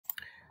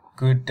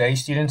Good day,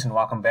 students, and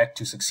welcome back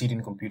to Succeed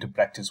in Computer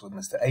Practice with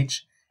Mr.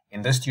 H.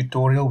 In this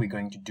tutorial, we're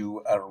going to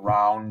do a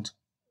round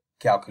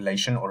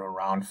calculation or a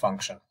round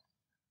function.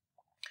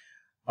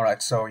 All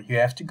right, so you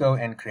have to go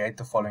and create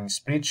the following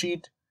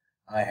spreadsheet.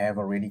 I have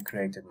already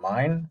created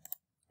mine.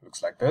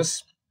 Looks like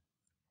this.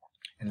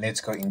 And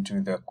let's go into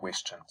the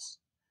questions.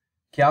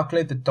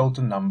 Calculate the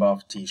total number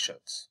of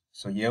t-shirts.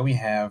 So here we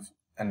have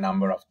a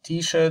number of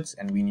t-shirts,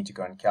 and we need to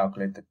go and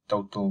calculate the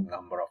total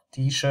number of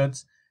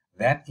t-shirts.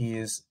 That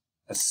is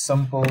a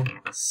simple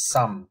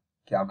sum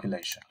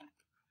calculation.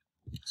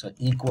 So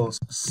equals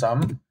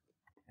sum,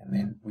 and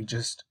then we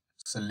just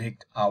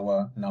select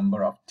our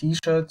number of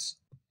t-shirts,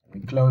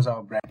 we close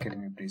our bracket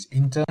and we press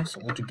enter.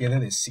 So altogether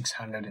there's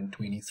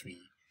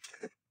 623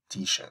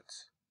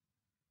 t-shirts.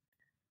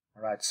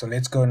 All right, so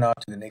let's go now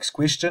to the next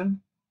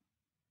question.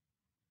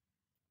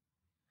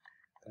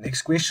 The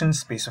next question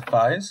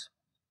specifies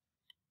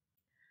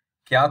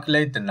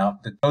calculate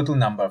the total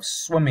number of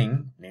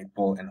swimming,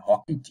 netball, and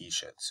hockey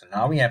t-shirts. So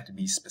now we have to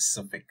be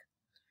specific.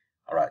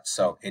 All right,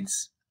 so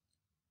it's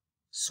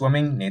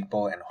swimming,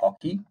 netball, and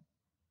hockey.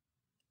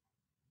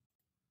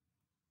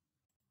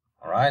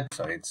 All right,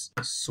 so it's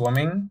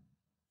swimming,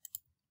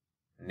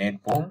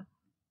 netball,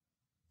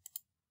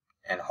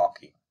 and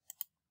hockey.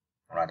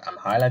 All right, I'm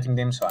highlighting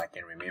them so I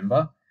can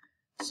remember.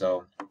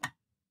 So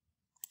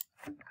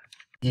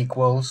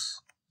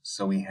equals,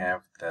 so we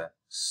have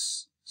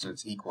so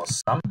it's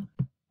equals sum.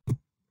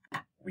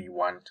 We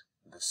want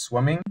the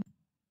swimming.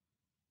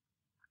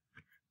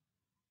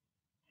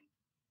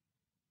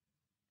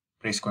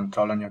 Press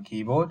Control on your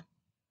keyboard.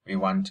 We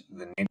want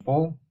the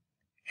netball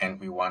and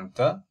we want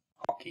the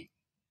hockey.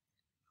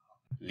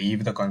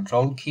 Leave the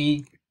Control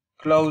key,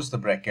 close the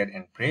bracket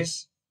and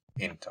press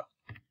enter.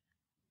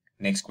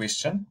 Next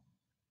question.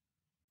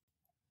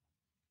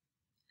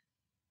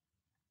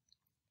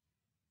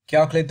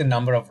 Calculate the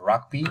number of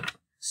rugby,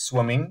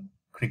 swimming,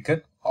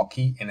 cricket,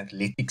 hockey, and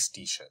athletics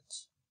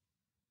t-shirts.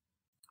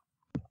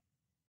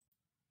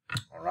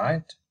 All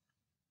right.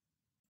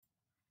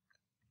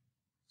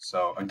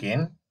 So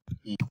again,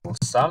 equals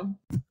sum.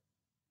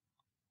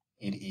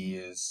 It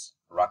is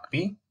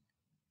rugby.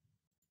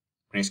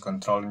 Press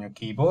Control on your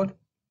keyboard.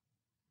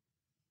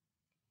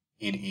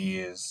 It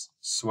is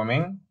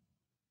swimming.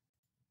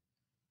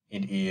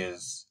 It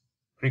is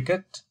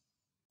cricket.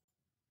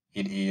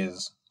 It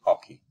is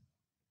hockey.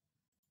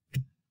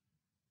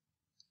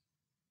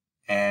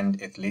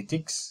 And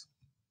athletics.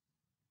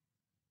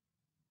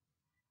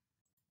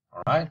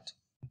 All right.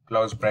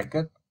 Close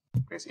bracket.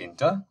 Press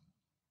enter.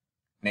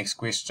 Next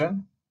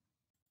question.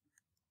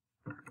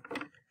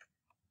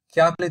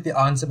 Calculate the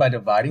answer by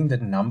dividing the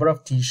number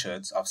of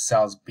t-shirts of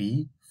cells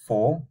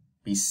B4,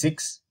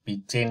 B6,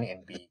 B10,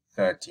 and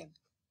B13.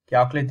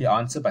 Calculate the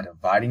answer by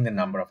dividing the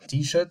number of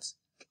t-shirts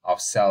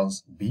of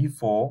cells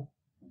B4,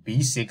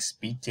 B6,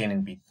 B10,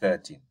 and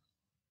B13.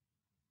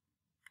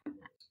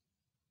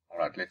 All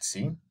right, let's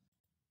see.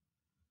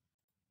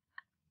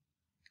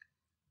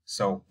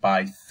 So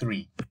by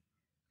 3.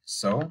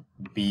 So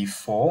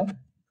B4,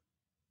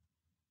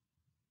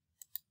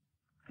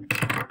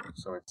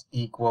 so it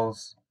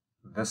equals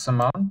this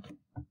amount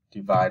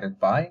divided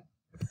by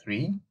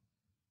 3.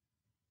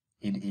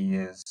 It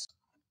is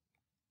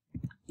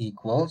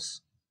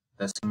equals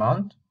this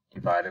amount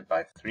divided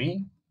by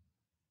 3.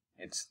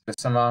 It's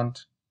this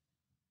amount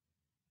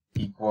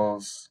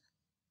equals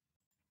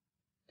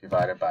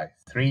divided by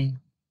 3.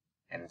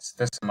 And it's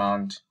this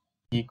amount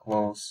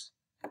equals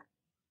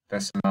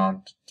this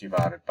amount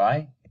divided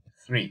by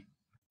 3.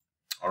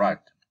 All right.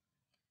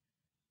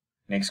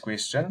 Next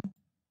question.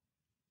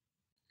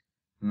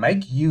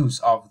 Make use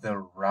of the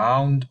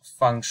round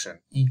function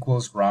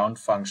equals round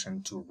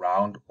function to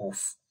round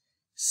off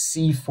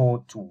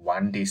C4 to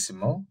 1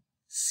 decimal,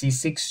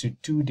 C6 to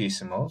 2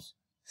 decimals,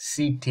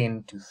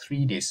 C10 to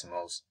 3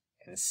 decimals,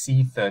 and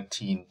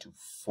C13 to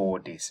 4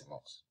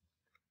 decimals.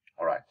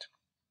 All right.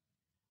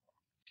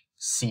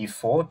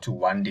 C4 to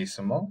 1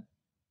 decimal.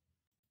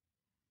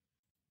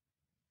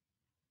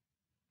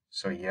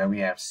 So here we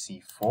have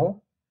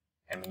C4,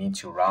 and we need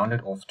to round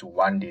it off to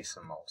 1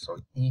 decimal. So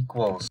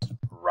equals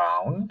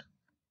round.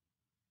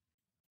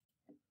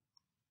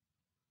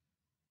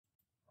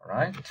 All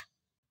right.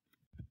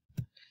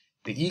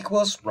 The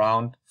equals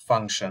round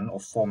function or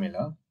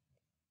formula,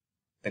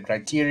 the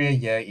criteria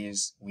here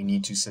is we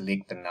need to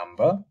select the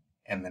number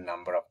and the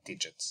number of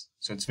digits.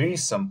 So it's very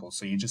simple.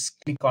 So you just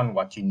click on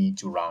what you need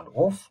to round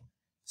off,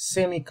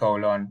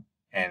 semicolon,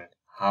 and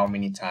how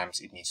many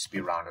times it needs to be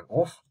rounded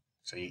off.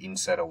 So you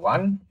insert a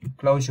 1,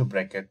 close your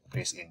bracket,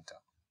 press enter.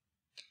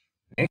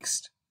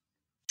 Next,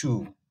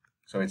 2.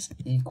 So it's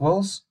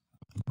equals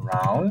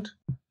round,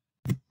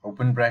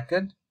 open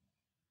bracket,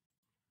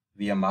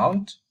 the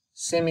amount,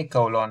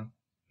 semicolon,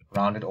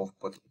 rounded off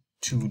with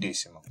 2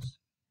 decimals.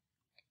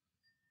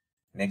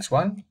 Next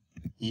one,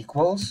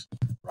 equals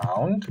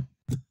round,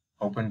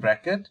 open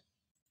bracket,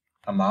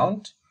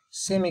 amount,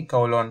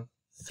 semicolon,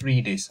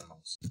 3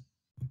 decimals.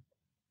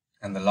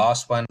 And the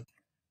last one,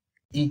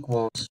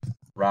 equals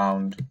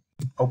round,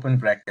 open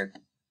bracket,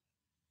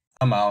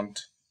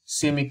 amount,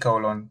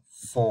 semicolon,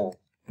 4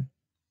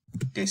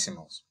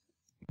 decimals.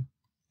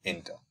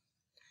 Enter.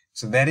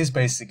 So that is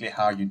basically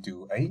how you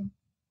do a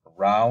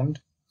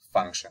round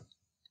function.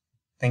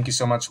 Thank you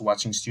so much for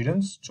watching,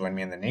 students. Join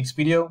me in the next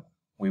video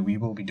where we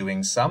will be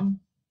doing some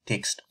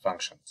text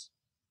functions.